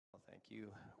you,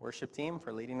 worship team,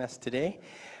 for leading us today.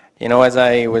 You know, as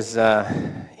I was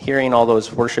hearing all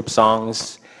those worship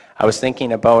songs, I was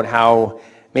thinking about how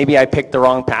maybe I picked the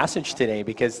wrong passage today,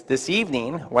 because this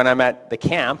evening, when I'm at the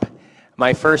camp,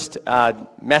 my first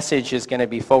message is going to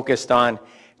be focused on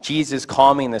Jesus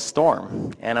calming the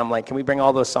storm. And I'm like, can we bring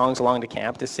all those songs along to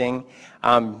camp to sing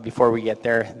before we get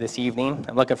there this evening?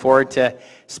 I'm looking forward to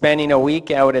spending a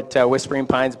week out at Whispering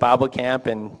Pines Bible Camp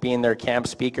and being their camp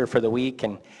speaker for the week.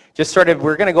 And just sort of,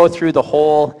 we're going to go through the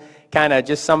whole kind of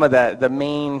just some of the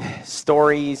main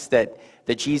stories that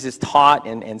Jesus taught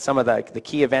and some of the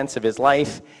key events of his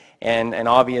life. And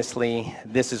obviously,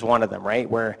 this is one of them, right?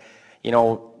 Where, you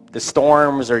know, the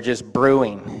storms are just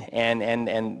brewing, and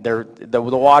the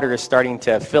water is starting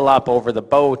to fill up over the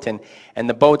boat, and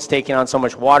the boat's taking on so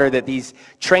much water that these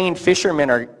trained fishermen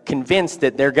are convinced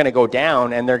that they're going to go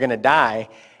down and they're going to die.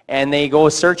 And they go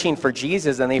searching for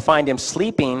Jesus, and they find him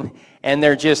sleeping, and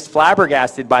they're just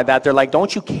flabbergasted by that. They're like,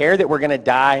 don't you care that we're going to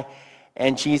die?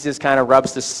 And Jesus kind of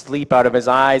rubs the sleep out of his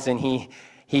eyes, and he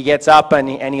gets up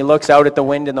and he looks out at the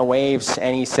wind and the waves,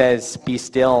 and he says, "Be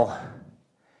still."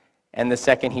 And the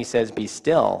second he says, "Be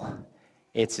still,"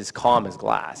 it's as calm as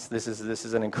glass. This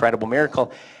is an incredible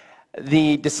miracle.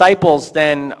 The disciples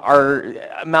then are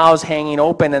mouths hanging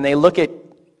open, and they look at,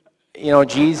 you know,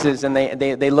 Jesus, and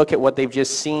they look at what they've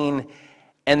just seen,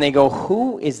 and they go,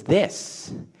 "Who is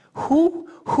this?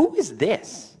 Who is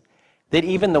this, that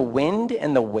even the wind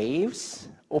and the waves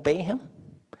obey him?"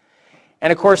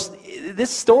 And of course, this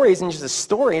story isn't just a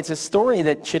story, it's a story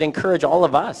that should encourage all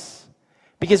of us.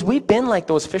 Because we've been like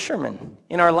those fishermen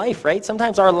in our life, right?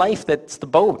 Sometimes our life, that's the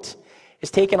boat, is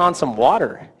taking on some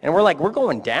water. And we're like, we're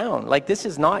going down. Like, this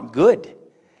is not good.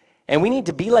 And we need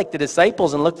to be like the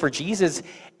disciples and look for Jesus.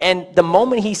 And the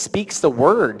moment he speaks the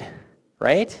word,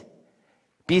 right?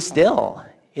 Be still.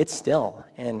 It's still.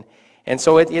 And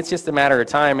so it's just a matter of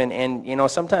time. And you know,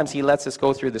 sometimes he lets us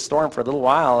go through the storm for a little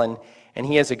while. And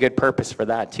he has a good purpose for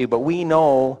that too. But we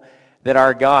know that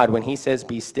our God, when he says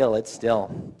be still, it's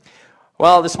still.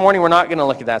 Well, this morning we're not going to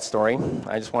look at that story.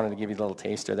 I just wanted to give you a little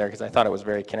taster there because I thought it was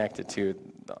very connected to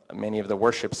many of the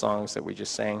worship songs that we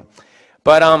just sang.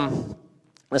 But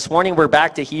this morning we're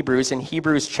back to Hebrews, in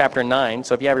Hebrews chapter 9.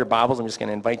 So if you have your Bibles, I'm just going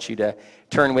to invite you to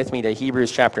turn with me to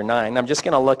Hebrews chapter 9. I'm just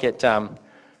going to look at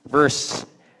verse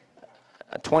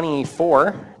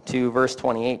 24 to verse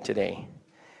 28 today.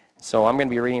 So I'm going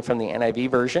to be reading from the NIV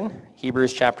version,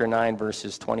 Hebrews chapter 9,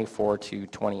 verses 24 to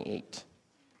 28.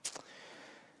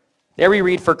 There we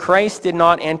read, "For Christ did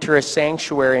not enter a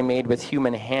sanctuary made with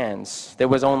human hands. There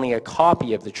was only a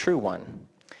copy of the true one.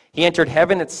 He entered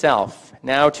heaven itself,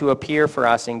 now to appear for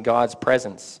us in God's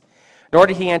presence. Nor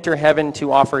did he enter heaven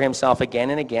to offer himself again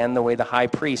and again, the way the high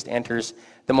priest enters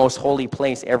the most holy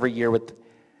place every year with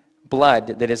blood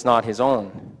that is not his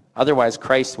own. Otherwise,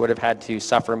 Christ would have had to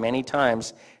suffer many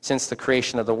times since the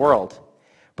creation of the world.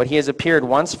 But he has appeared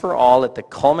once for all at the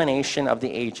culmination of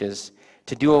the ages,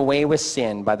 to do away with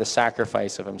sin by the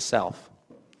sacrifice of himself.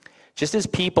 Just as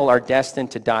people are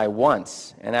destined to die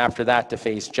once, and after that to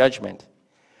face judgment,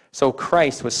 so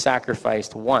Christ was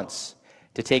sacrificed once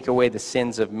to take away the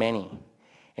sins of many.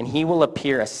 And he will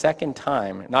appear a second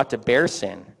time, not to bear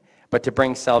sin, but to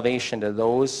bring salvation to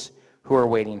those who are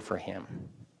waiting for him."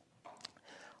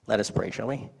 Let us pray, shall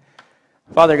we?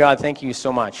 Father God, thank you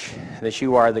so much that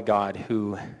you are the God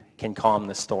who can calm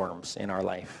the storms in our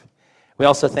life. We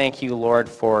also thank you, Lord,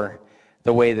 for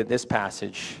the way that this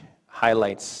passage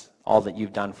highlights all that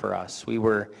you've done for us. We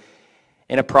were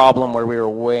in a problem where we were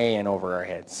way in over our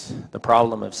heads, the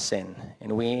problem of sin,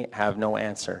 and we have no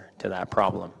answer to that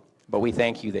problem. But we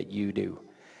thank you that you do.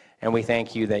 And we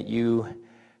thank you that you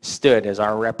stood as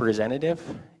our representative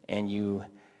and you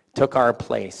took our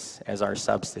place as our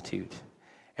substitute.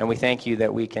 And we thank you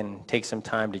that we can take some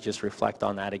time to just reflect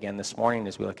on that again this morning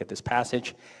as we look at this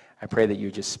passage. I pray that you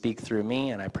would just speak through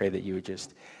me, and I pray that you would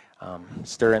just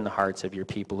stir in the hearts of your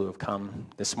people who have come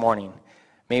this morning.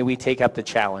 May we take up the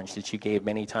challenge that you gave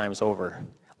many times over.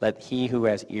 Let he who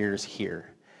has ears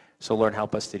hear. So Lord,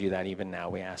 help us to do that even now,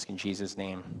 we ask in Jesus'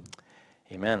 name.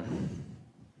 Amen.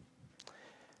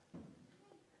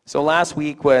 So last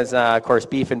week was, of course,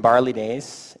 Beef and Barley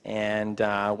Days, and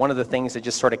one of the things that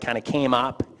just sort of kind of came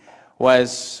up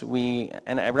was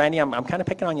Randy, I'm kind of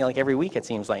picking on you like every week it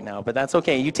seems like now, but that's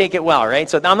okay. You take it well, right?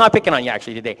 So I'm not picking on you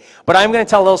actually today, but I'm going to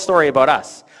tell a little story about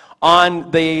us on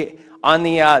the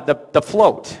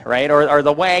float, right, or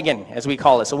the wagon as we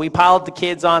call it. So we piled the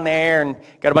kids on there, and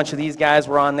got a bunch of these guys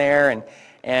were on there, and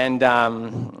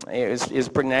it was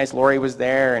pretty nice. Lori was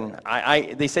there,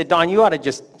 and they said, "Don, you ought to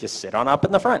just sit on up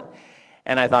in the front."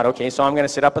 And I thought, okay, so I'm going to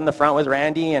sit up in the front with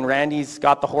Randy, and Randy's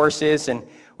got the horses, and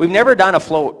we've never done a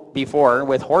float before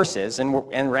with horses,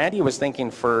 and Randy was thinking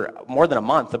for more than a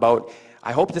month about,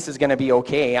 I hope this is going to be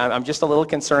okay. I'm just a little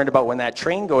concerned about when that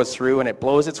train goes through and it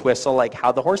blows its whistle, like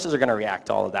how the horses are going to react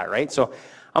to all of that, right? So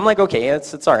I'm like, okay,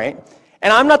 it's all right.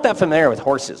 And I'm not that familiar with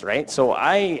horses, right? So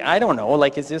I don't know,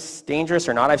 like, is this dangerous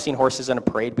or not? I've seen horses in a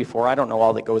parade before. I don't know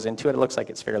all that goes into it. It looks like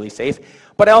it's fairly safe.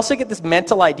 But I also get this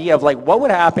mental idea of, like, what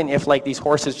would happen if, like, these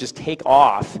horses just take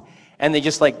off and they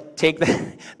just, like, take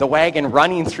the wagon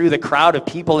running through the crowd of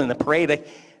people in the parade? Like,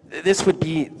 this would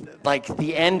be, like,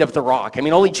 the end of the rock. I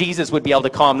mean, only Jesus would be able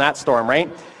to calm that storm, right?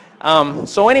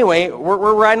 So anyway,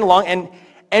 we're riding along,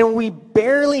 and we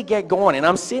barely get going. And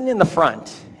I'm sitting in the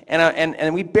front.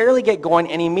 And we barely get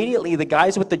going, and immediately the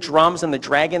guys with the drums and the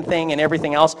dragon thing and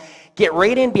everything else get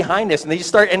right in behind us, and they just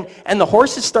start, and the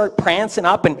horses start prancing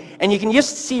up, and you can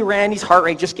just see Randy's heart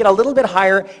rate just get a little bit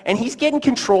higher, and he's getting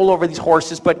control over these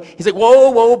horses, but he's like,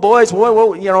 whoa, boys,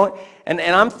 whoa, you know, and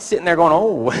I'm sitting there going,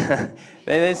 oh,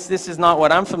 this is not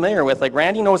what I'm familiar with. Like,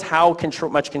 Randy knows how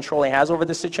much control he has over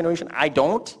this situation. I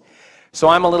don't. So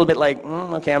I'm a little bit like,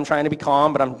 okay, I'm trying to be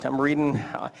calm, but I'm reading.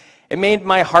 It made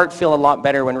my heart feel a lot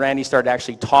better when Randy started to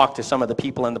actually talk to some of the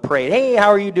people in the parade. Hey, how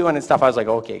are you doing and stuff? I was like,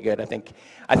 okay, good. I think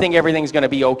everything's going to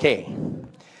be okay.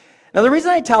 Now, the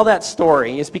reason I tell that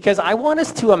story is because I want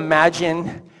us to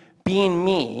imagine being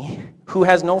me, who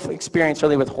has no experience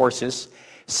really with horses,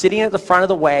 sitting at the front of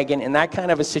the wagon in that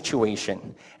kind of a situation.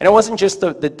 And it wasn't just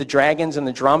the dragons and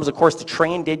the drums. Of course, the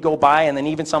train did go by, and then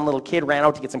even some little kid ran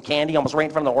out to get some candy almost right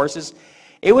in front of the horses.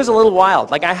 It was a little wild.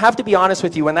 Like, I have to be honest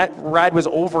with you, when that ride was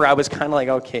over, I was kind of like,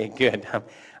 okay, good.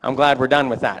 I'm glad we're done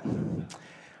with that.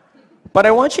 But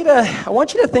I want you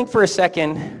to think for a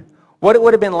second what it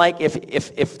would have been like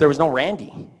if there was no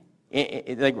Randy,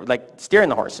 like steering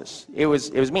the horses. It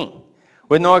was me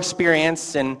with no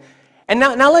experience. And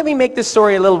now let me make this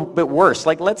story a little bit worse.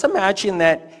 Like, let's imagine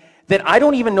that I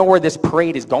don't even know where this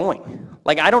parade is going.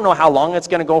 Like, I don't know how long it's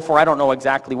going to go for. I don't know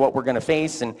exactly what we're going to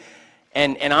face. And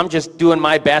I'm just doing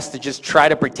my best to just try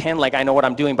to pretend like I know what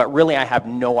I'm doing, but really I have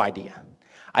no idea.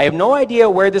 I have no idea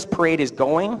where this parade is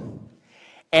going,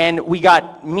 and we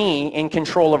got me in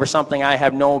control over something I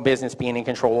have no business being in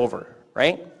control over,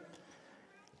 right?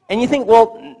 And you think,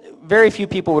 well, very few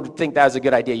people would think that was a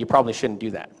good idea. You probably shouldn't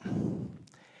do that.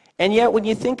 And yet when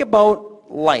you think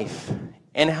about life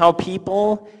and how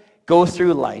people go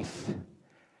through life,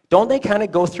 don't they kind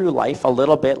of go through life a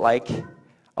little bit like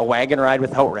a wagon ride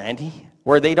without Randy,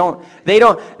 where they don't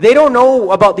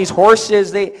know about these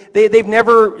horses. They've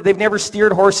never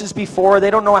steered horses before. They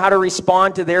don't know how to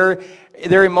respond to their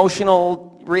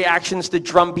emotional reactions to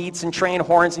drum beats and train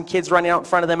horns and kids running out in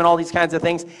front of them and all these kinds of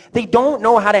things. They don't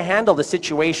know how to handle the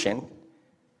situation.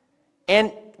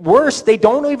 And worse, they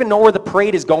don't even know where the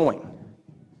parade is going.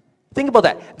 Think about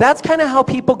that. That's kind of how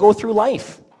people go through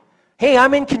life. Hey,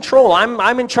 I'm in control.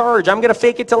 I'm in charge. I'm going to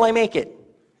fake it till I make it.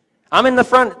 I'm in the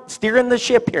front, steering the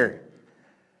ship here.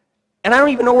 And I don't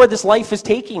even know where this life is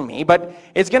taking me, but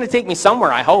it's going to take me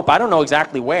somewhere, I hope. I don't know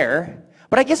exactly where.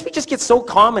 But I guess we just get so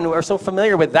common or so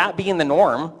familiar with that being the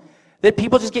norm that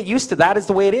people just get used to that as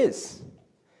the way it is.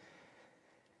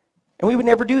 And we would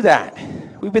never do that.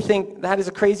 We would think that is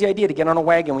a crazy idea to get on a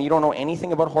wagon when you don't know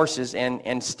anything about horses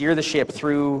and steer the ship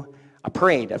through a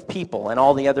parade of people and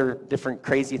all the other different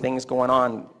crazy things going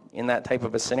on in that type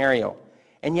of a scenario.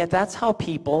 And yet that's how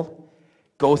people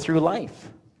go through life.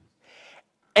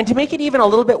 And to make it even a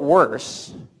little bit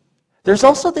worse, there's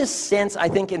also this sense, I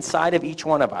think, inside of each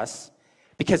one of us,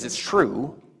 because it's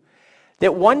true,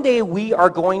 that one day we are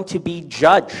going to be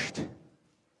judged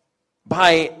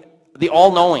by the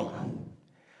all-knowing.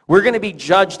 We're going to be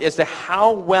judged as to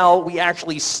how well we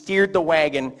actually steered the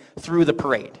wagon through the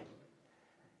parade.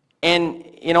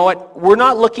 And you know what? We're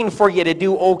not looking for you to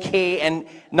do okay and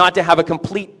not to have a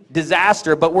complete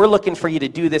disaster, but we're looking for you to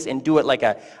do this and do it like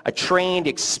a trained,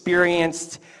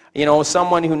 experienced,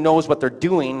 someone who knows what they're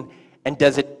doing and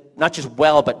does it not just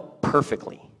well, but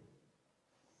perfectly.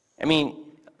 I mean,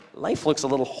 life looks a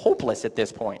little hopeless at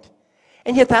this point.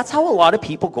 And yet that's how a lot of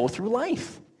people go through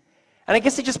life. And I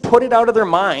guess they just put it out of their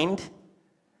mind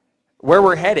where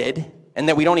we're headed and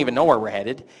that we don't even know where we're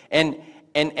headed. And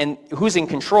who's in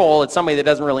control? It's somebody that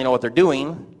doesn't really know what they're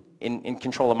doing in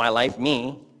control of my life,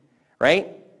 me,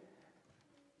 right?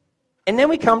 And then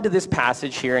we come to this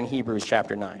passage here in Hebrews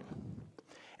chapter 9.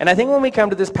 And I think when we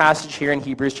come to this passage here in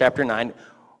Hebrews chapter 9,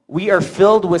 we are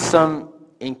filled with some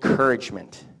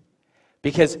encouragement.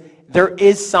 Because there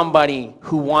is somebody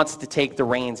who wants to take the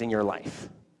reins in your life.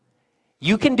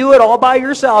 You can do it all by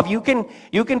yourself. You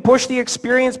can push the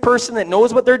experienced person that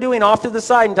knows what they're doing off to the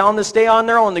side and tell them to stay on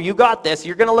their own. You got this.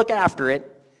 You're going to look after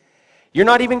it. You're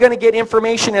not even going to get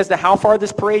information as to how far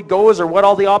this parade goes or what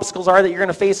all the obstacles are that you're going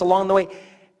to face along the way.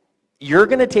 You're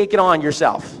going to take it on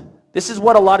yourself. This is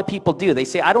what a lot of people do. They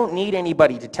say, I don't need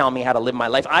anybody to tell me how to live my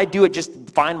life. I do it just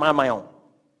fine on my own.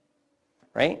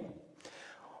 Right?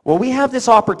 Well, we have this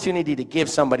opportunity to give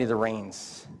somebody the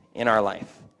reins in our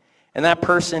life. And that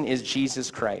person is Jesus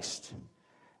Christ.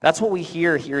 That's what we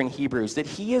hear here in Hebrews, that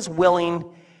he is willing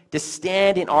to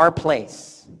stand in our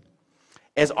place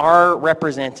as our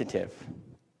representative.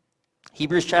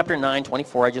 Hebrews chapter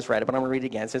 9:24, I just read it, but I'm going to read it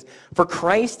again. It says, "For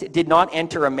Christ did not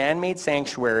enter a man-made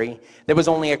sanctuary that was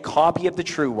only a copy of the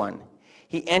true one.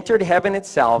 He entered heaven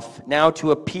itself now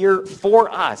to appear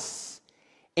for us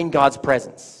in God's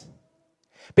presence."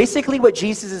 Basically what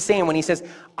Jesus is saying when he says,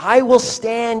 I will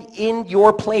stand in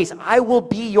your place. I will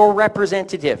be your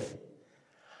representative.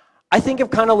 I think of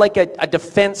kind of like a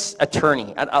defense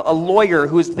attorney, a lawyer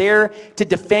who is there to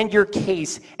defend your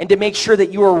case and to make sure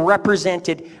that you are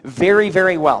represented very,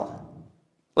 very well.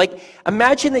 Like,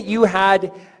 imagine that you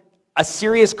had a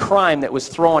serious crime that was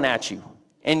thrown at you.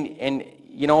 And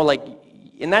you know, like,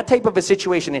 in that type of a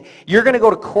situation, you're going to go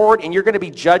to court and you're going to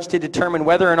be judged to determine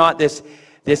whether or not this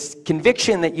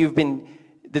conviction that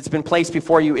that's been placed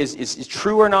before you is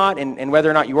true or not, and whether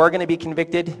or not you are going to be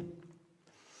convicted.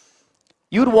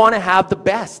 You'd want to have the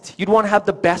best. You'd want to have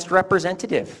the best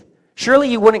representative. Surely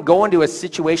you wouldn't go into a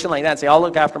situation like that and say, I'll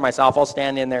look after myself. I'll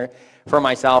stand in there for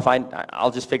myself. I'll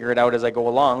just figure it out as I go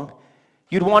along.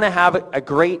 You'd want to have a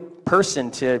great person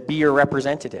to be your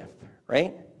representative,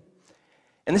 right?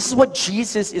 And this is what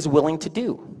Jesus is willing to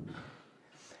do.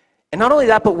 And not only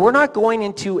that, but we're not going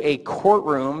into a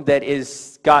courtroom that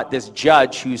is got this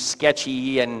judge who's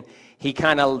sketchy and he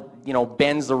kind of,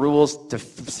 bends the rules to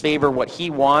favor what he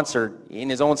wants, or in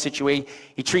his own situation,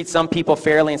 he treats some people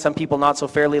fairly and some people not so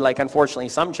fairly, like unfortunately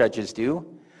some judges do.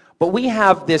 But we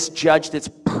have this judge that's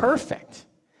perfect,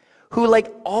 who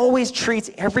always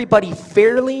treats everybody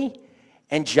fairly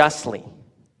and justly.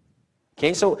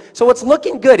 Okay, so it's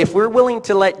looking good if we're willing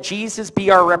to let Jesus be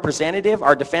our representative,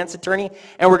 our defense attorney,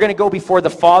 and we're going to go before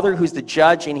the Father, who's the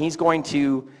judge, and he's going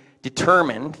to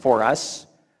determine for us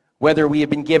whether we have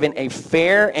been given a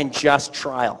fair and just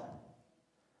trial.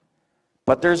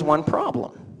 But there's one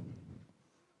problem.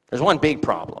 There's one big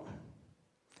problem.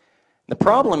 The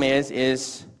problem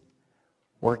is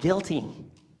we're guilty.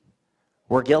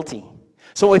 We're guilty.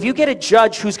 So if you get a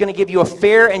judge who's going to give you a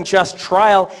fair and just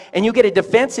trial, and you get a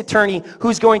defense attorney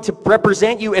who's going to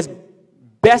represent you as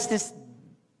best as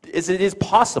it is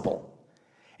possible,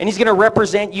 and he's going to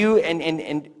represent you and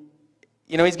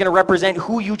he's going to represent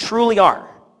who you truly are.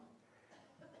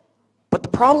 But the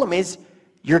problem is,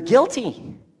 you're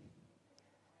guilty.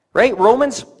 Right?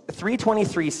 Romans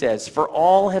 3:23 says, "For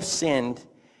all have sinned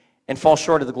and fall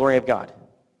short of the glory of God."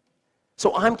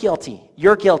 So I'm guilty.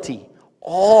 You're guilty.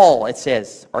 All, it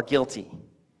says, are guilty.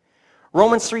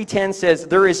 Romans 3:10 says,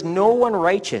 "There is no one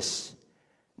righteous,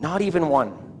 not even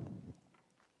one."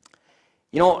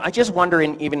 I just wonder,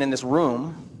 even in this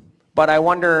room, but I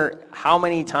wonder how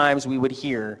many times we would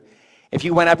hear if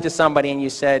you went up to somebody and you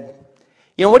said,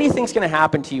 what do you think is going to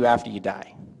happen to you after you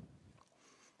die?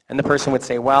 And the person would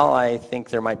say, well, I think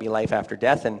there might be life after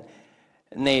death. And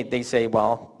they say,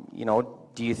 well,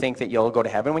 do you think that you'll go to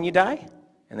heaven when you die?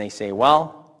 And they say,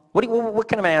 well, what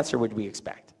kind of an answer would we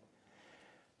expect?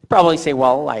 You'd probably say,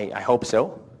 well, I hope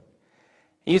so.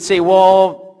 And you'd say,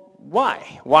 well,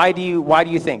 why? Why do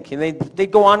you think? And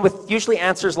they'd go on with usually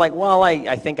answers like, well,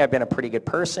 I think I've been a pretty good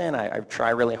person. I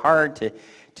try really hard to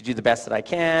do the best that I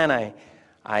can.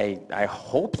 I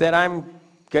hope that I'm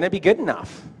going to be good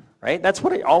enough, right? That's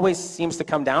what it always seems to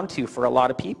come down to for a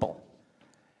lot of people.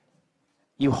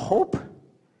 You hope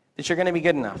that you're going to be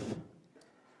good enough.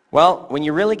 Well, when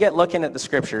you really get looking at the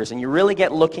scriptures and you really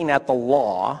get looking at the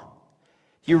law,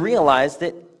 you realize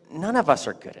that none of us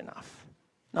are good enough.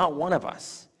 Not one of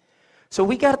us. So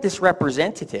we got this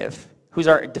representative who's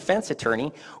our defense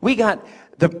attorney. We got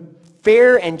the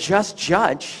fair and just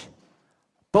judge,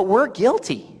 but we're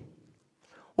guilty.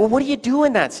 Well, what do you do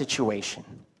in that situation?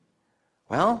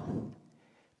 Well,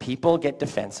 people get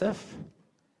defensive.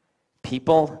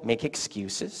 People make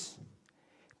excuses.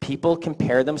 People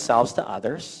compare themselves to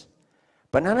others.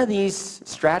 But none of these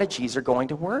strategies are going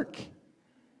to work.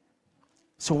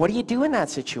 So what do you do in that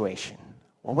situation?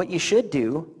 Well, what you should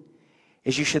do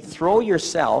is you should throw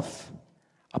yourself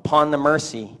upon the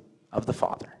mercy of the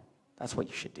Father. That's what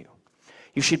you should do.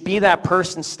 You should be that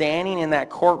person standing in that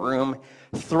courtroom,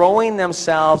 throwing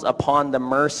themselves upon the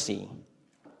mercy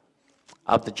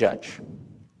of the judge.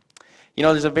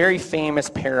 There's a very famous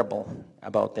parable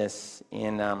about this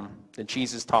that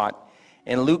Jesus taught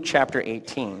in Luke chapter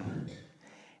 18.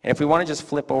 And if we want to just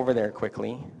flip over there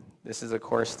quickly, this is, of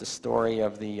course, the story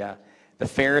of the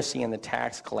Pharisee and the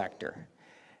tax collector.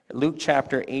 Luke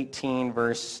chapter 18,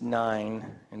 verse 9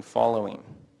 and following.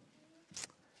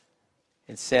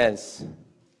 It says,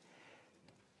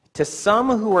 "To some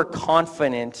who were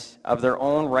confident of their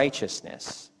own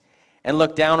righteousness and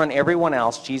looked down on everyone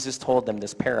else, Jesus told them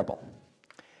this parable.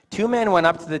 2 men went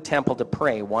up to the temple to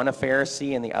pray, one a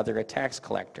Pharisee and the other a tax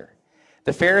collector.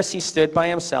 The Pharisee stood by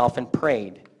himself and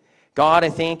prayed, 'God, I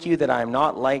thank you that I am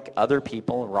not like other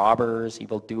people, robbers,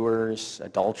 evildoers,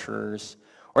 adulterers,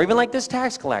 or even like this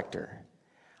tax collector.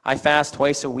 I fast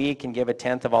twice a week and give a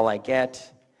tenth of all I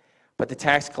get.' But the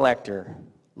tax collector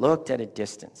looked at a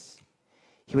distance.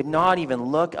 He would not even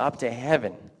look up to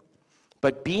heaven,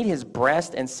 but beat his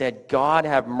breast and said, 'God,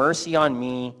 have mercy on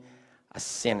me, a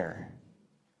sinner.'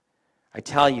 I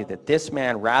tell you that this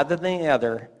man, rather than the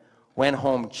other, went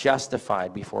home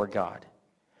justified before God.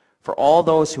 For all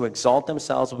those who exalt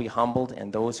themselves will be humbled,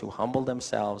 and those who humble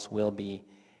themselves will be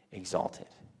exalted."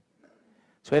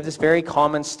 So we have this very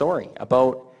common story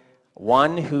about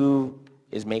one who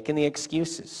is making the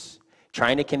excuses,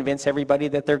 trying to convince everybody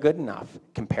that they're good enough,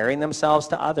 comparing themselves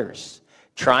to others,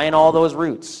 trying all those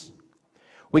routes.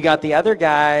 We got the other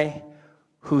guy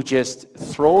who just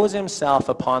throws himself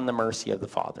upon the mercy of the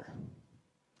Father.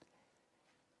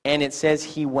 And it says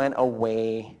he went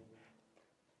away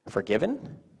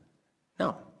forgiven?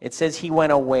 No, it says he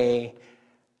went away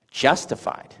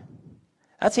justified.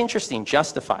 That's interesting,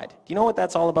 justified. Do you know what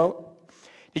that's all about?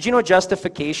 Did you know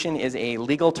justification is a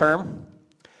legal term?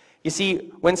 You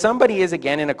see, when somebody is,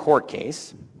 again, in a court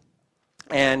case,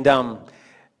 and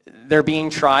they're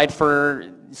being tried for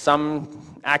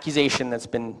some accusation that's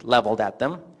been leveled at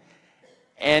them,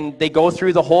 and they go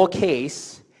through the whole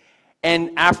case,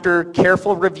 and after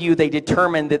careful review, they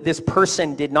determine that this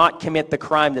person did not commit the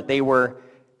crime that they were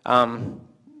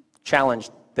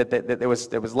challenged,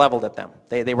 that was leveled at them.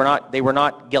 They were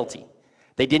not guilty.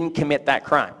 They didn't commit that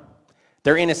crime.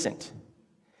 They're innocent.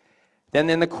 Then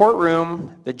in the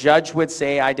courtroom, the judge would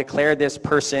say, "I declare this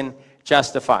person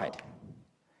justified."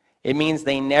 It means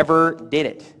they never did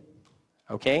it.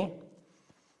 Okay?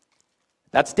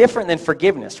 That's different than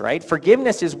forgiveness, right?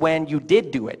 Forgiveness is when you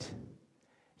did do it.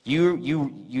 You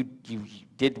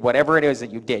did whatever it is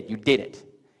that you did. You did it.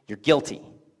 You're guilty.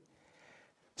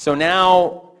 So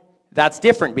now that's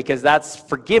different because that's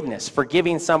forgiveness,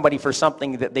 forgiving somebody for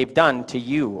something that they've done to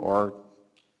you or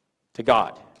to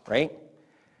God, right?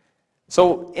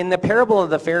 So in the parable of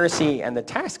the Pharisee and the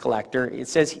tax collector, it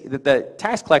says that the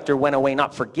tax collector went away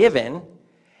not forgiven,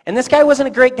 and this guy wasn't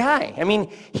a great guy. I mean,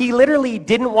 he literally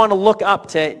didn't want to look up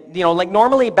to, like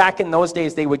normally back in those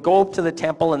days, they would go to the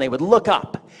temple and they would look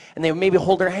up, and they would maybe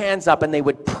hold their hands up and they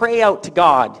would pray out to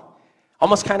God,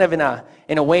 almost kind of in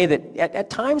a way that at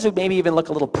times would maybe even look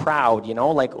a little proud,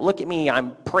 like, look at me,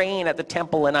 I'm praying at the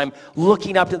temple and I'm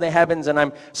looking up to the heavens and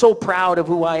I'm so proud of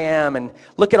who I am, and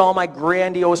look at all my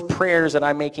grandiose prayers that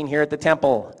I'm making here at the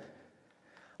temple.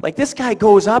 Like, this guy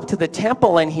goes up to the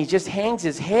temple and he just hangs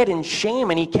his head in shame,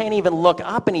 and he can't even look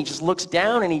up, and he just looks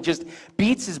down and he just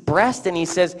beats his breast and he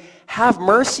says, "Have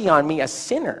mercy on me, a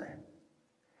sinner."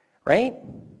 Right?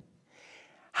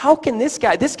 How can this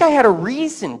guy had a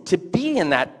reason to be in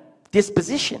that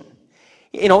disposition.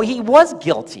 He was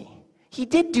guilty. He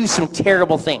did do some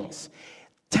terrible things.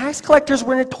 Tax collectors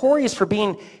were notorious for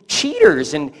being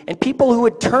cheaters and people who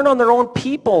would turn on their own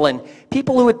people, and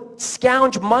people who would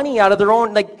scourge money out of their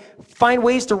own, find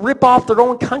ways to rip off their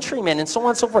own countrymen and so on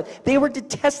and so forth. They were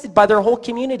detested by their whole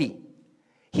community.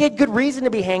 He had good reason to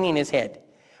be hanging his head.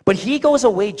 But he goes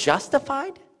away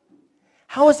justified?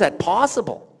 How is that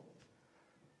possible?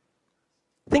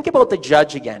 Think about the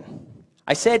judge again.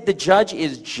 I said the judge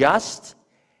is just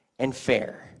and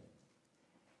fair.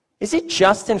 Is it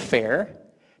just and fair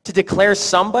to declare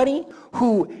somebody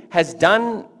who has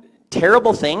done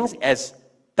terrible things as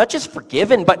not just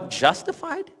forgiven, but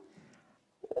justified?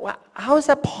 How is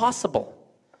that possible?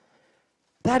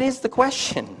 That is the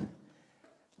question.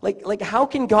 Like how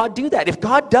can God do that? If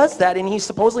God does that and he's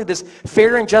supposedly this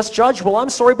fair and just judge, well, I'm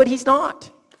sorry, but he's not.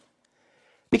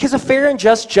 Because a fair and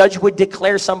just judge would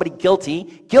declare somebody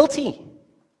guilty, guilty.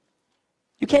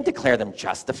 You can't declare them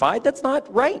justified. That's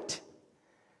not right.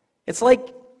 It's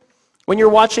like when you're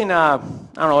watching, a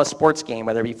sports game,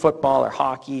 whether it be football or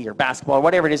hockey or basketball, or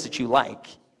whatever it is that you like,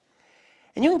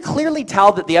 and you can clearly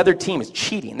tell that the other team is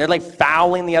cheating. They're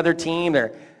fouling the other team.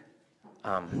 They're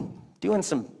doing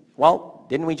some,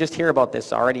 didn't we just hear about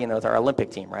this already with our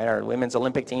Olympic team, right? Our women's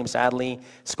Olympic team, sadly,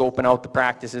 scoping out the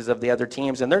practices of the other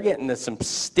teams, and they're getting some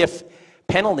stiff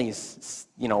penalties,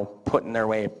 put in their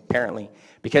way, apparently,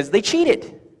 because they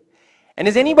cheated. And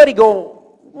does anybody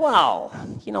go, well,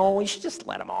 we should just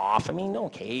let them off. I mean,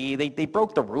 okay, they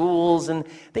broke the rules and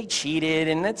they cheated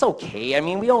and it's okay. I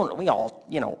mean, we all,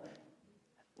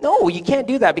 no, you can't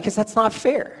do that because that's not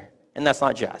fair and that's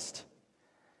not just.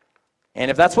 And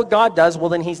if that's what God does, well,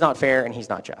 then he's not fair and he's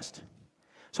not just.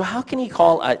 So how can he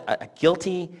call a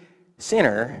guilty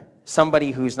sinner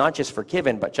somebody who's not just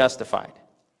forgiven but justified?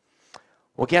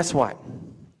 Well, guess what?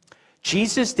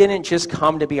 Jesus didn't just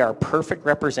come to be our perfect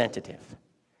representative,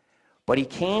 but he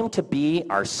came to be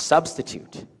our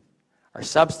substitute. Our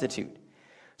substitute.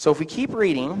 So if we keep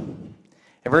reading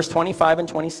in verse 25 and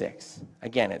 26,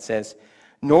 again it says,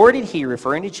 "Nor did he,"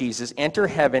 referring to Jesus, "enter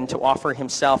heaven to offer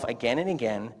himself again and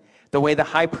again, the way the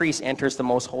high priest enters the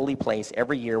most holy place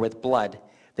every year with blood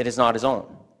that is not his own.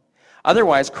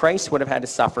 Otherwise, Christ would have had to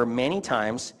suffer many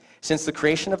times since the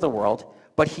creation of the world,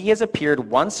 but he has appeared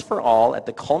once for all at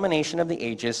the culmination of the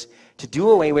ages to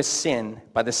do away with sin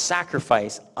by the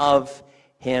sacrifice of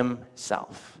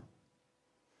himself."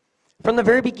 From the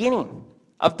very beginning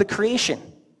of the creation.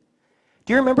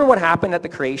 Do you remember what happened at the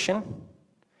creation?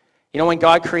 When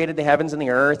God created the heavens and the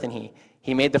earth, and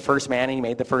he made the first man and he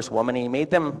made the first woman, and he made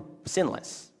them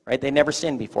sinless, right? They never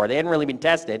sinned before. They hadn't really been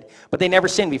tested, but they never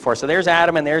sinned before. So there's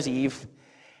Adam and there's Eve.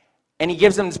 And he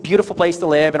gives them this beautiful place to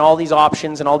live and all these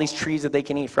options and all these trees that they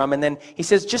can eat from. And then he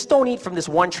says, just don't eat from this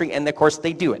one tree. And of course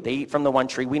they do it. They eat from the one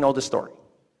tree. We know the story.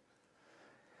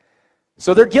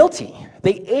 So they're guilty.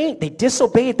 They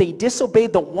disobeyed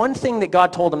the one thing that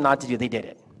God told them not to do. They did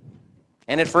it.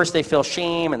 And at first they feel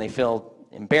shame and they feel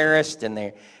embarrassed, and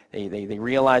they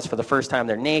realize for the first time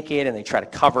they're naked, and they try to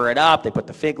cover it up. They put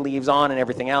the fig leaves on and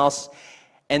everything else.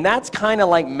 And that's kind of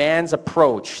like man's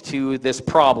approach to this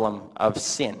problem of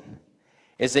sin.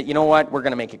 Is that, we're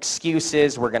going to make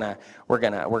excuses. We're going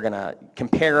to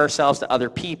compare ourselves to other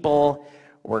people.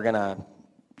 We're going to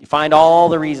find all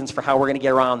the reasons for how we're going to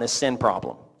get around this sin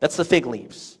problem. That's the fig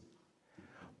leaves.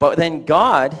 But then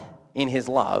God, in his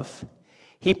love,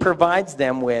 he provides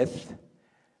them with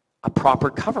a proper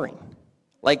covering,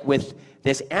 like with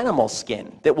this animal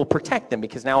skin that will protect them,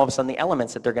 because now all of a sudden the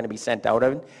elements that they're going to be sent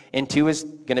out into is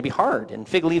going to be hard, and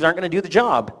fig leaves aren't going to do the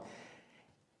job.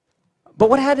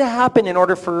 But what had to happen in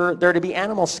order for there to be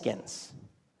animal skins?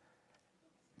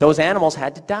 Those animals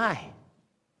had to die.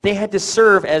 They had to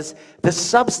serve as the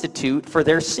substitute for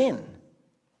their sin.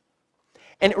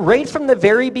 And right from the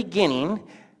very beginning,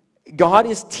 God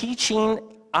is teaching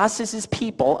us as his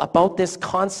people about this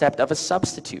concept of a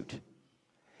substitute.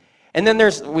 And then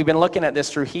we've been looking at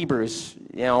this through Hebrews,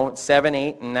 7,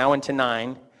 8, and now into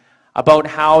 9, about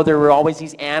how there were always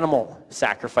these animal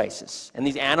sacrifices, and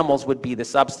these animals would be the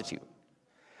substitute.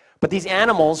 But these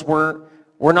animals were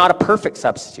not a perfect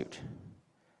substitute.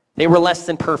 They were less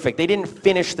than perfect. They didn't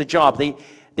finish the job.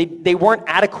 They weren't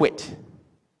adequate.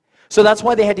 So that's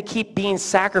why they had to keep being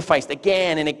sacrificed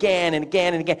again and again and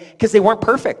again and again, because they weren't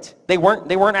perfect. They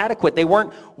weren't adequate. They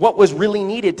weren't what was really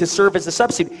needed to serve as a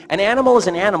substitute. An animal is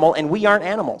an animal, and we aren't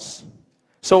animals.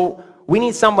 So we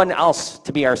need someone else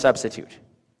to be our substitute.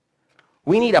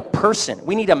 We need a person.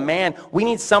 We need a man. We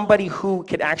need somebody who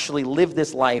could actually live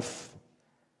this life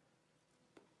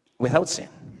without sin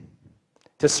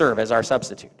to serve as our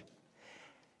substitute.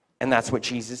 And that's what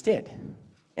Jesus did.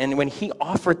 And when he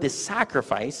offered this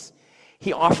sacrifice,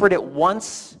 he offered it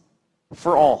once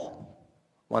for all.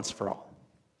 Once for all.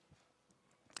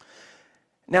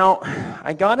 Now,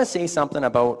 I gotta say something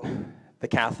about the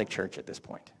Catholic Church at this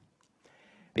point.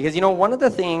 Because, one of the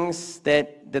things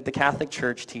that the Catholic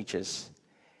Church teaches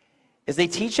is they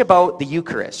teach about the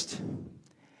Eucharist.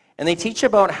 And they teach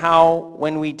about how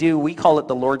when we call it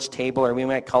the Lord's table, or we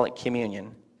might call it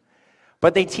communion.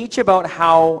 But they teach about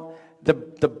how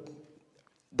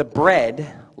the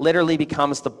bread literally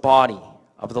becomes the body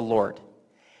of the Lord.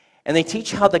 And they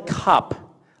teach how the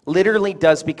cup literally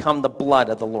does become the blood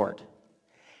of the Lord.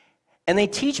 And they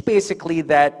teach basically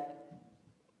that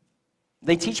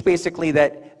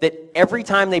every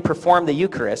time they perform the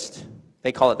Eucharist,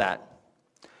 they call it that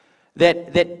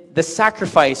the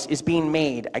sacrifice is being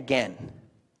made again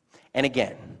and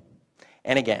again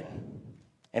and again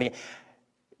and again.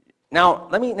 Now,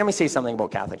 let me say something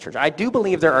about Catholic Church. I do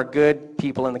believe there are good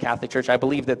people in the Catholic Church. I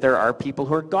believe that there are people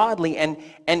who are godly and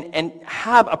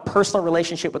have a personal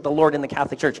relationship with the Lord in the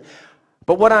Catholic Church.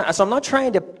 But so I'm not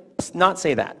trying to not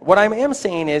say that. What I am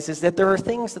saying is that there are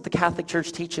things that the Catholic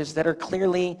Church teaches that are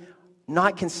clearly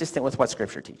not consistent with what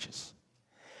Scripture teaches.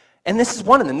 And this is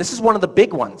one of them. This is one of the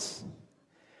big ones.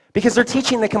 Because they're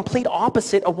teaching the complete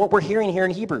opposite of what we're hearing here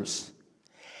in Hebrews.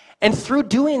 And through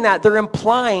doing that, they're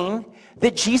implying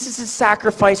that Jesus'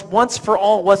 sacrifice once for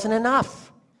all wasn't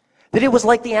enough. That it was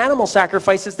like the animal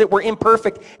sacrifices that were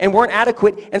imperfect and weren't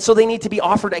adequate, and so they need to be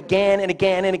offered again and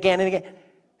again and again and again.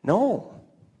 No.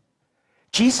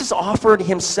 Jesus offered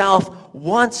himself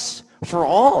once for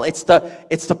all. It's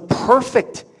the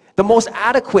perfect, the most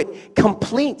adequate,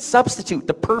 complete substitute,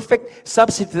 the perfect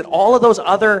substitute that all of those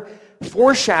other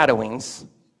foreshadowings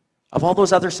of all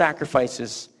those other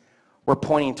sacrifices were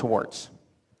pointing towards.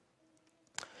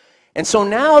 And so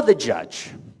now the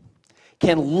judge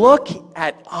can look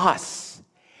at us,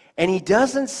 and he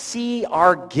doesn't see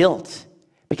our guilt,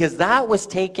 because that was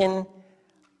taken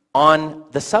on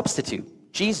the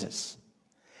substitute, Jesus.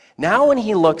 Now when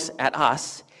he looks at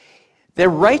us, the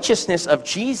righteousness of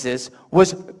Jesus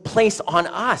was placed on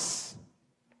us.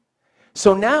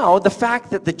 So now the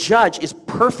fact that the judge is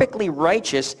perfectly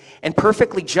righteous and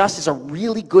perfectly just is a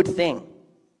really good thing.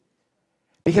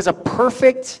 Because a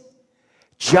perfect,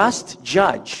 just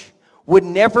judge would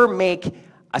never make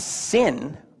a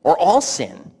sin, or all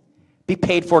sin, be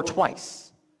paid for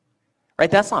twice.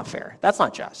 Right? That's not fair. That's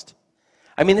not just.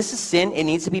 I mean, this is sin. It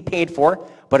needs to be paid for,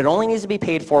 but it only needs to be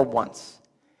paid for once.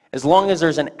 As long as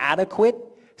there's an adequate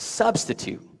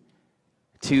substitute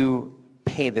to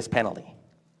pay this penalty.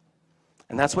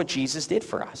 And that's what Jesus did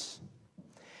for us.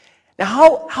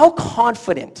 Now, how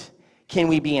confident can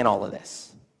we be in all of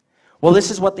this? Well,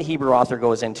 this is what the Hebrew author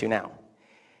goes into now.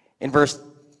 In verse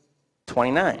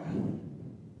 29.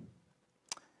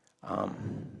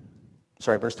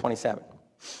 Verse 27.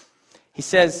 He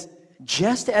says,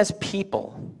 just as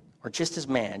people, or just as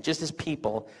man, just as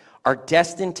people are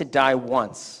destined to die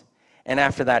once, and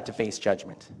after that to face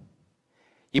judgment.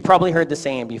 You probably heard the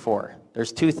saying before.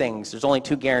 There's two things. There's only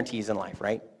two guarantees in life,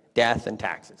 right? Death and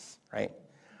taxes, right?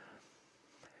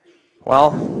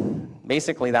 Well,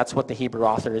 basically that's what the Hebrew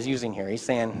author is using here. He's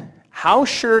saying, how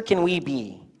sure can we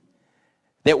be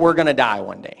that we're going to die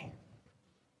one day?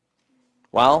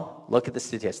 Well, look at the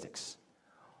statistics.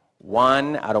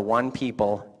 1 out of 1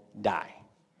 people die.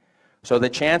 So the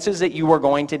chances that you are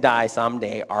going to die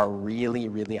someday are really,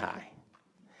 really high.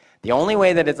 The only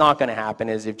way that it's not going to happen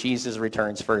is if Jesus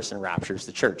returns first and raptures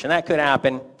the church. And that could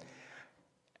happen.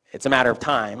 It's a matter of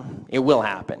time. It will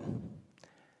happen.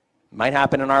 It might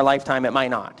happen in our lifetime. It might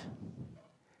not.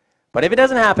 But if it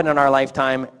doesn't happen in our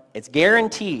lifetime, it's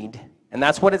guaranteed, and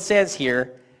that's what it says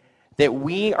here, that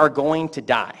we are going to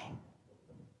die.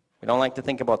 We don't like to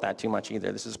think about that too much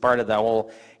either. This is part of the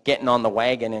whole getting on the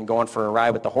wagon and going for a ride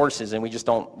with the horses, and we just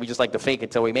like to fake it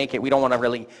till we make it. We don't want to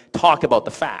really talk about the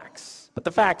facts. But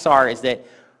the facts is that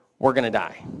we're going to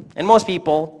die. And most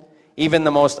people, even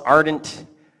the most ardent,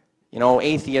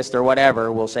 atheist or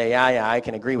whatever, will say, yeah, I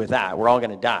can agree with that. We're all going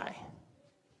to die.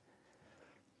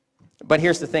 But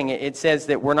here's the thing. It says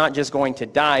that we're not just going to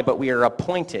die, but we are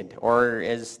appointed, or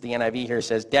as the NIV here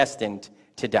says, destined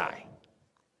to die.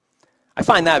 I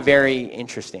find that very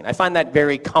interesting. I find that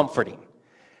very comforting,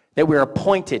 that we're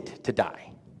appointed to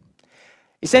die.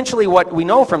 Essentially, what we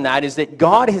know from that is that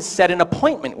God has set an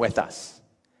appointment with us.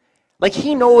 Like,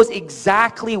 he knows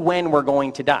exactly when we're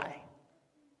going to die.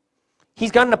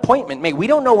 He's got an appointment made. We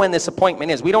don't know when this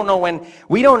appointment is. We don't know when.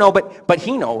 We don't know, but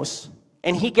he knows.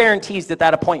 And he guarantees that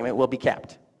that appointment will be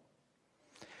kept.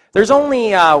 There's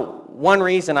only one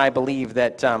reason I believe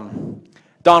that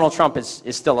Donald Trump is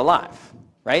still alive.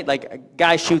 Right? Like, a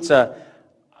guy shoots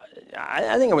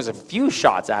I think it was a few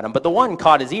shots at him, but the one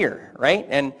caught his ear, right?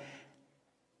 And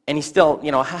he's still,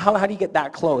 how do you get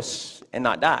that close and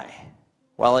not die?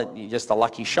 Well, just a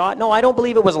lucky shot? No, I don't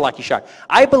believe it was a lucky shot.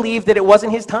 I believe that it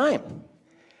wasn't his time.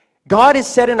 God has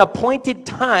set an appointed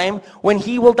time when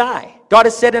he will die. God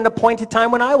has set an appointed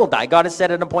time when I will die. God has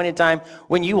set an appointed time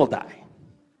when you will die.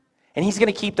 And he's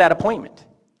going to keep that appointment.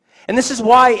 And this is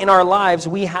why in our lives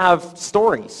we have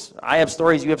stories. I have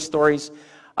stories, you have stories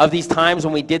of these times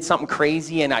when we did something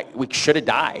crazy and we should have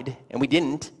died and we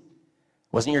didn't. It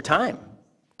wasn't your time.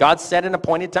 God set an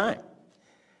appointed time.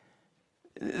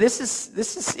 This is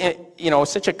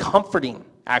such a comforting,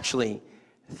 actually,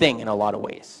 thing in a lot of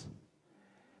ways.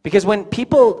 Because when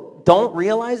people don't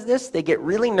realize this, they get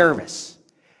really nervous.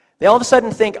 They all of a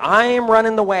sudden think, I am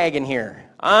running the wagon here.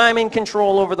 I'm in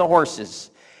control over the horses.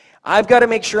 I've got to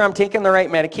make sure I'm taking the right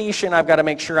medication. I've got to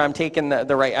make sure I'm taking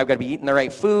the right, I've got to be eating the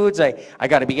right foods. I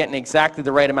got to be getting exactly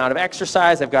the right amount of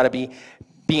exercise. I've got to be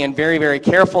being very, very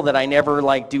careful that I never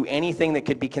do anything that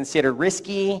could be considered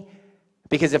risky,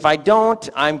 because if I don't,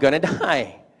 I'm going to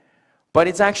die. But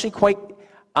it's actually quite,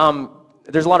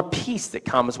 there's a lot of peace that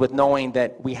comes with knowing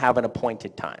that we have an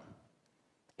appointed time.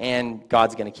 And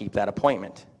God's going to keep that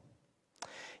appointment.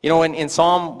 In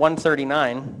Psalm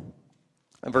 139,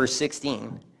 verse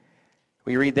 16,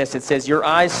 we read this. It says, your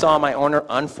eyes saw my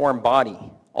unformed body.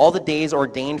 All the days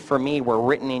ordained for me were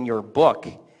written in your book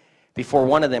before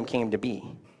one of them came to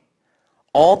be.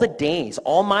 All the days,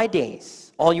 all my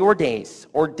days, all your days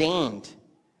ordained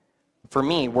for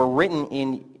me were written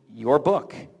in your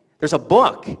book. There's a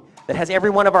book that has every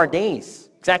one of our days,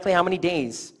 exactly how many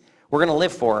days we're going to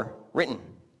live for, written.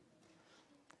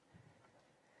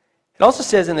 It also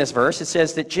says in this verse, it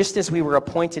says that just as we were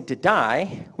appointed to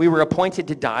die, we were appointed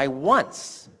to die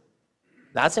once.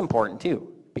 That's important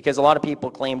too, because a lot of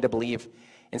people claim to believe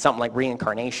in something like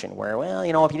reincarnation, where, well,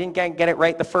 you know, if you didn't get it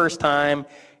right the first time,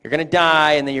 you're going to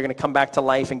die, and then you're going to come back to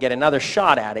life and get another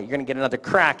shot at it. You're going to get another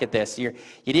crack at this. You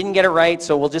didn't get it right,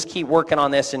 so we'll just keep working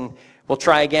on this, and we'll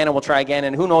try again, and we'll try again,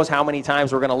 and who knows how many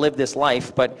times we're going to live this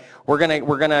life, but we're going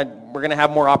to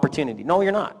have more opportunity. No,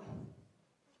 you're not.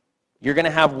 You're going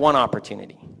to have one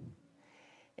opportunity.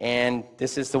 And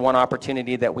this is the one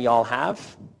opportunity that we all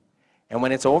have. And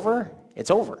when it's over,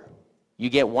 it's over. You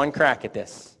get one crack at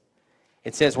this.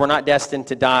 It says we're not destined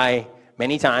to die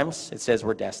many times. It says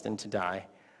we're destined to die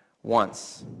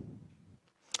once.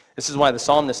 This is why the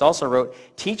psalmist also wrote,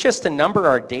 "Teach us to number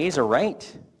our days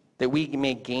aright, that we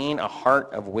may gain a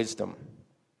heart of wisdom."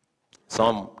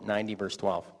 Psalm 90, verse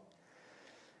 12.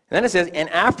 And then it says, and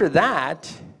after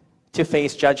that, to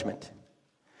face judgment.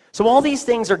 So all these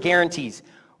things are guarantees.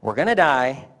 We're going to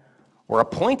die. We're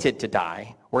appointed to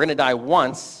die. We're going to die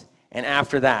once. And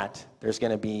after that, there's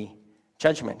going to be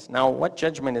judgment. Now, what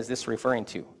judgment is this referring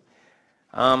to?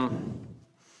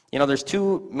 You know, there's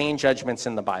two main judgments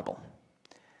in the Bible.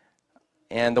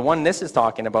 And the one this is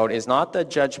talking about is not the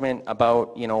judgment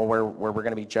about, you know, where we're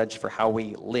going to be judged for how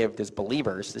we lived as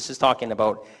believers. This is talking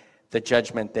about the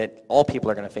judgment that all people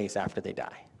are going to face after they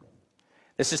die.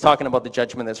 This is talking about the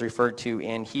judgment that's referred to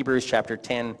in Hebrews chapter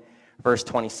 10, verse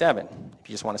 27. If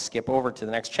you just want to skip over to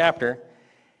the next chapter,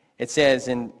 it says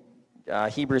in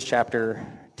Hebrews chapter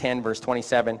 10, verse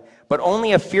 27, "But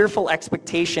only a fearful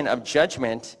expectation of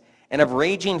judgment and of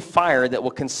raging fire that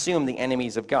will consume the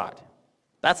enemies of God."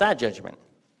 That's that judgment.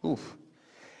 Oof.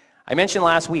 I mentioned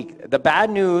last week, the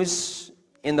bad news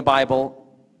in the Bible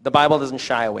doesn't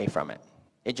shy away from it.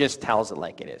 It just tells it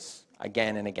like it is,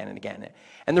 again and again and again.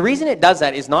 And the reason it does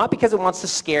that is not because it wants to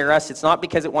scare us, it's not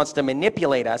because it wants to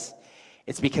manipulate us,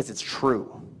 it's because it's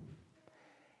true.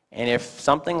 And if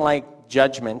something like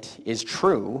judgment is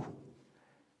true,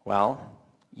 well,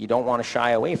 you don't want to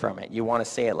shy away from it. You want to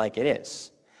say it like it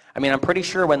is. I mean, I'm pretty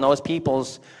sure when those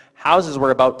people's houses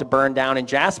were about to burn down in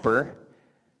Jasper,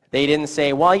 they didn't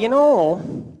say, well, you know,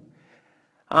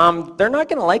 they're not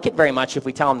going to like it very much if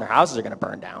we tell them their houses are going to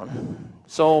burn down.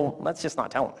 So let's just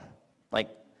not tell them. Like,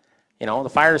 you know, the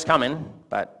fire's coming,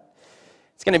 but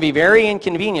it's going to be very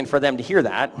inconvenient for them to hear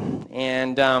that.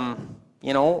 And,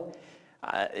 you know,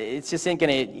 it's just going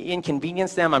to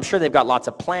inconvenience them. I'm sure they've got lots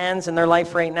of plans in their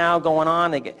life right now going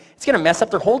on. It's going to mess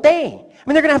up their whole day. I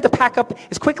mean, they're going to have to pack up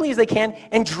as quickly as they can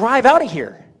and drive out of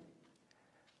here.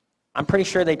 I'm pretty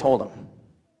sure they told them.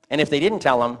 And if they didn't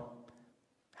tell them,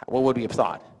 what would we have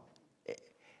thought?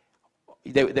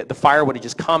 The fire would have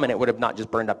just come and it would have not just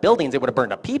burned up buildings, it would have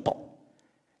burned up people.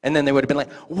 And then they would have been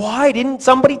like, why didn't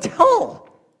somebody tell?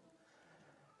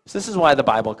 So this is why the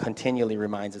Bible continually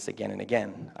reminds us again and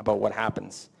again about what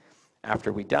happens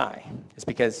after we die. It's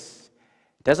because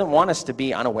it doesn't want us to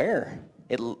be unaware.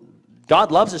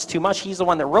 God loves us too much. He's the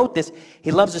one that wrote this.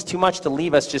 He loves us too much to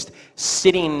leave us just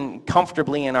sitting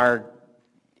comfortably in our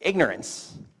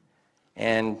ignorance.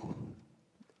 And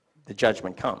the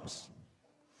judgment comes.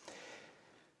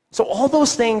 So all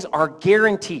those things are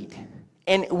guaranteed.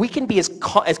 And we can be as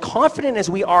confident as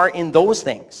we are in those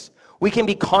things. We can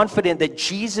be confident that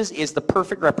Jesus is the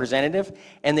perfect representative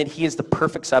and that he is the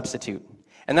perfect substitute.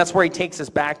 And that's where he takes us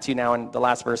back to now in the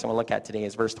last verse I'm going to look at today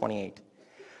is verse 28.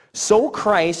 So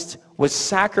Christ was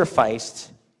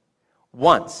sacrificed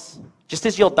once. Just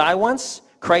as you'll die once,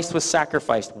 Christ was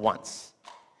sacrificed once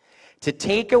to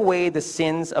take away the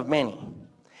sins of many.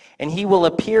 And he will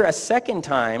appear a second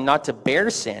time, not to bear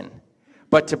sin,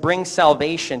 but to bring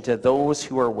salvation to those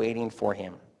who are waiting for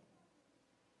him.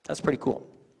 That's pretty cool.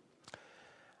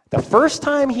 The first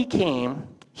time he came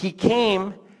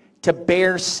to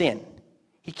bear sin.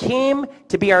 He came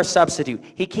to be our substitute.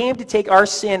 He came to take our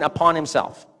sin upon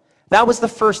himself. That was the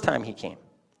first time he came.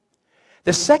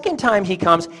 The second time he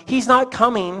comes, he's not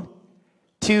coming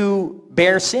to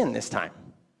bear sin this time.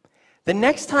 The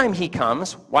next time he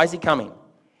comes, why is he coming?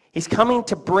 He's coming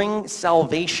to bring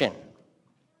salvation.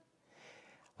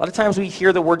 A lot of times we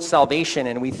hear the word salvation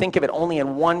and we think of it only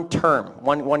in one term,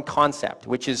 one concept,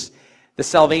 which is the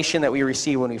salvation that we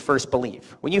receive when we first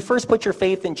believe. When you first put your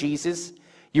faith in Jesus,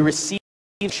 you receive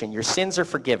salvation. Your sins are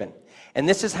forgiven. And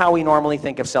this is how we normally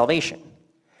think of salvation.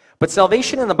 But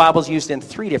salvation in the Bible is used in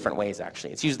 3 different ways,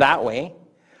 actually. It's used that way,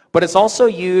 but it's also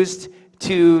used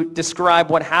to describe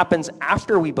what happens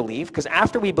after we believe, because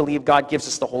after we believe, God gives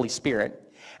us the Holy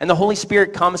Spirit. And the Holy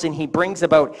Spirit comes and he brings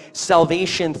about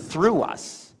salvation through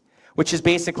us, which is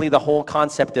basically the whole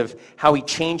concept of how he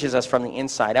changes us from the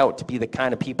inside out to be the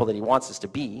kind of people that he wants us to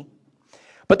be.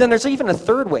 But then there's even a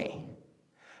third way.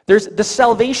 There's the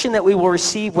salvation that we will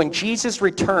receive when Jesus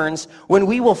returns, when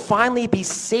we will finally be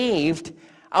saved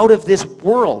out of this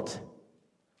world.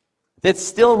 That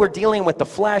still we're dealing with the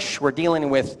flesh, we're dealing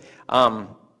with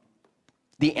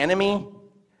the enemy,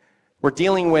 we're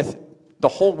dealing with the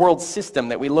whole world system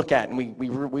that we look at, and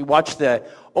we watch the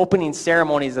opening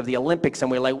ceremonies of the Olympics,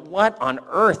 and we're like, what on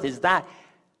earth is that?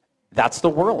 That's the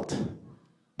world.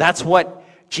 That's what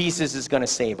Jesus is going to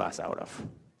save us out of.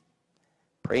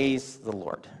 Praise the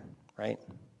Lord, right?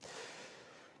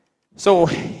 So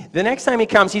the next time he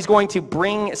comes, he's going to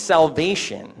bring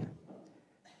salvation,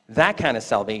 that kind of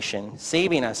salvation,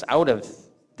 saving us out of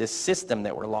this system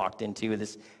that we're locked into,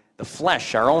 the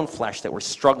flesh, our own flesh that we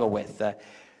struggle with,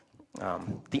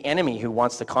 the enemy who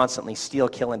wants to constantly steal,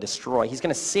 kill, and destroy. He's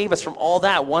going to save us from all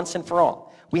that once and for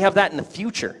all. We have that in the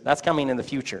future. That's coming in the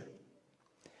future.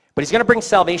 But he's going to bring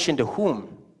salvation to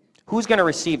whom? Who's going to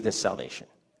receive this salvation?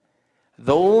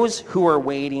 Those who are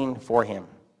waiting for him.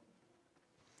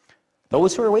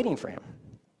 Those who are waiting for him.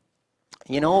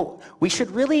 You know, we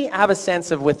should really have a sense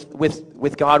of,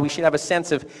 with God, we should have a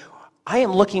sense of, I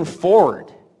am looking forward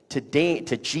today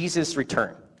to Jesus'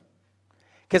 return.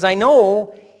 Because I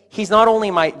know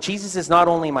Jesus is not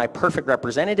only my perfect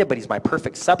representative, but he's my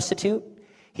perfect substitute.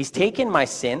 He's taken my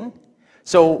sin.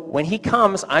 So when he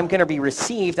comes, I'm going to be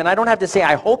received. And I don't have to say,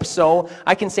 I hope so.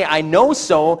 I can say, I know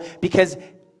so, because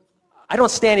I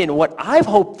don't stand in what I've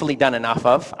hopefully done enough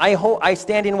of. I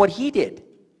stand in what he did.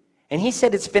 And he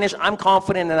said it's finished. I'm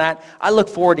confident in that. I look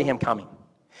forward to him coming.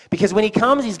 Because when he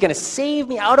comes, he's going to save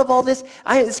me out of all this.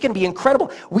 It's going to be incredible.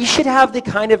 We should have the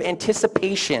kind of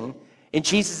anticipation in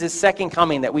Jesus' second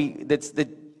coming that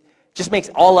just makes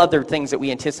all other things that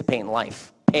we anticipate in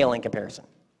life pale in comparison.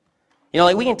 You know,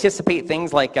 like we anticipate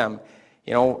things like,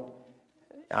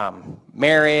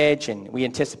 marriage, and we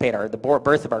anticipate the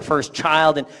birth of our first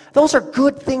child, and those are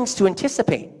good things to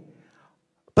anticipate.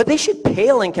 But they should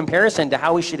pale in comparison to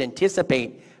how we should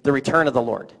anticipate the return of the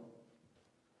Lord.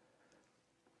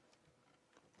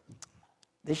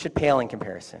 They should pale in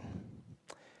comparison.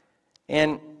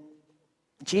 And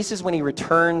Jesus, when he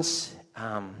returns,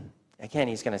 again,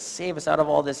 he's going to save us out of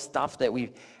all this stuff that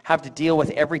we have to deal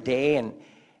with every day, and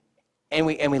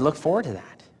we look forward to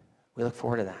that. We look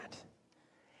forward to that.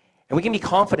 And we can be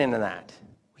confident in that.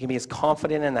 We can be as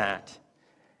confident in that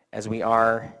as we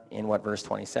are in what verse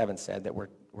 27 said, that we're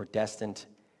destined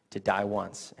to die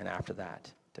once, and after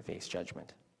that, to face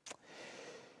judgment.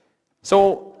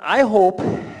 So I hope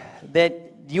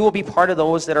that you will be part of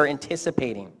those that are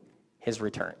anticipating his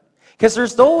return. Because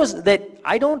there's those that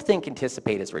I don't think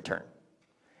anticipate his return.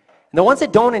 And the ones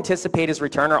that don't anticipate his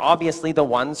return are obviously the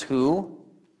ones who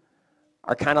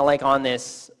are kind of like on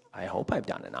this, I hope I've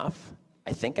done enough.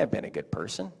 I think I've been a good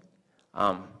person.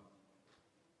 I'm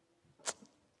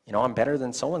better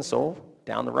than so-and-so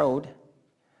down the road.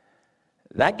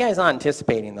 That guy's not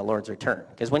anticipating the Lord's return.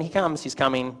 Because when he comes, he's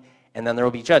coming, and then there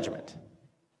will be judgment.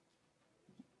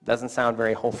 Doesn't sound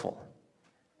very hopeful.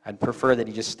 I'd prefer that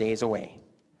he just stays away.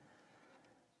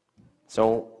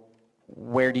 So,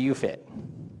 where do you fit?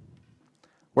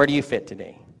 Where do you fit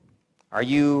today? Are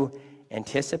you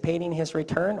anticipating his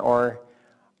return, or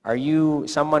are you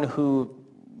someone who,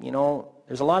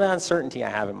 there's a lot of uncertainty I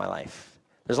have in my life.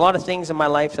 There's a lot of things in my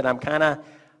life that I'm kind of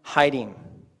hiding.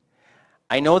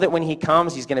 I know that when he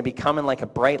comes, he's going to be coming like a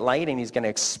bright light, and he's going to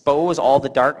expose all the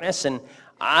darkness, and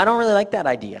I don't really like that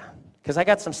idea, because I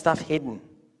got some stuff hidden,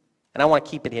 and I want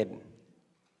to keep it hidden.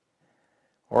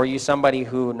 Or are you somebody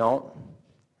who, no,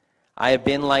 I have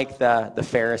been like the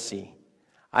Pharisee.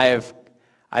 I've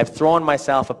thrown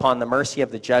myself upon the mercy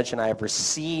of the judge, and I have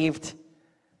received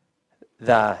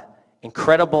the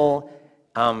incredible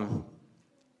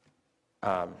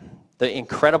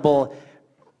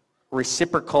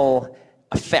reciprocal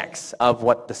effects of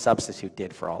what the substitute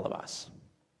did for all of us.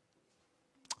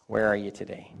 Where are you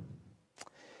today?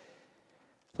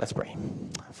 Let's pray.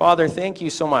 Father, thank you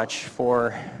so much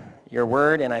for your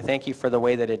word, and I thank you for the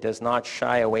way that it does not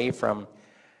shy away from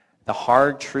the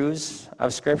hard truths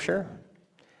of Scripture.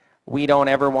 We don't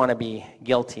ever want to be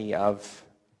guilty of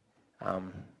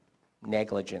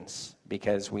negligence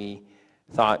because we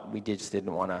thought we just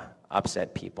didn't want to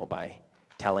upset people by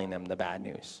telling them the bad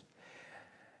news.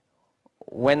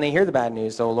 When they hear the bad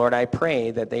news, though, Lord, I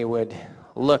pray that they would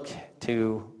look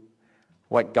to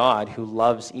what God, who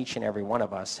loves each and every one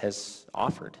of us, has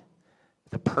offered.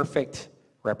 The perfect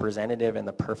representative and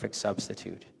the perfect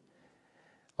substitute.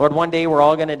 Lord, one day we're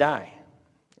all going to die.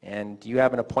 And you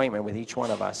have an appointment with each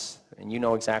one of us, and you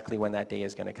know exactly when that day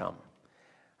is going to come.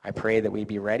 I pray that we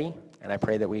be ready, and I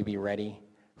pray that we be ready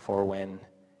for when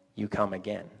you come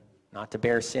again. Not to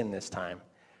bear sin this time,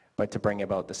 but to bring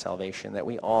about the salvation that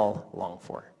we all long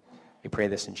for. We pray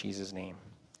this in Jesus' name.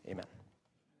 Amen.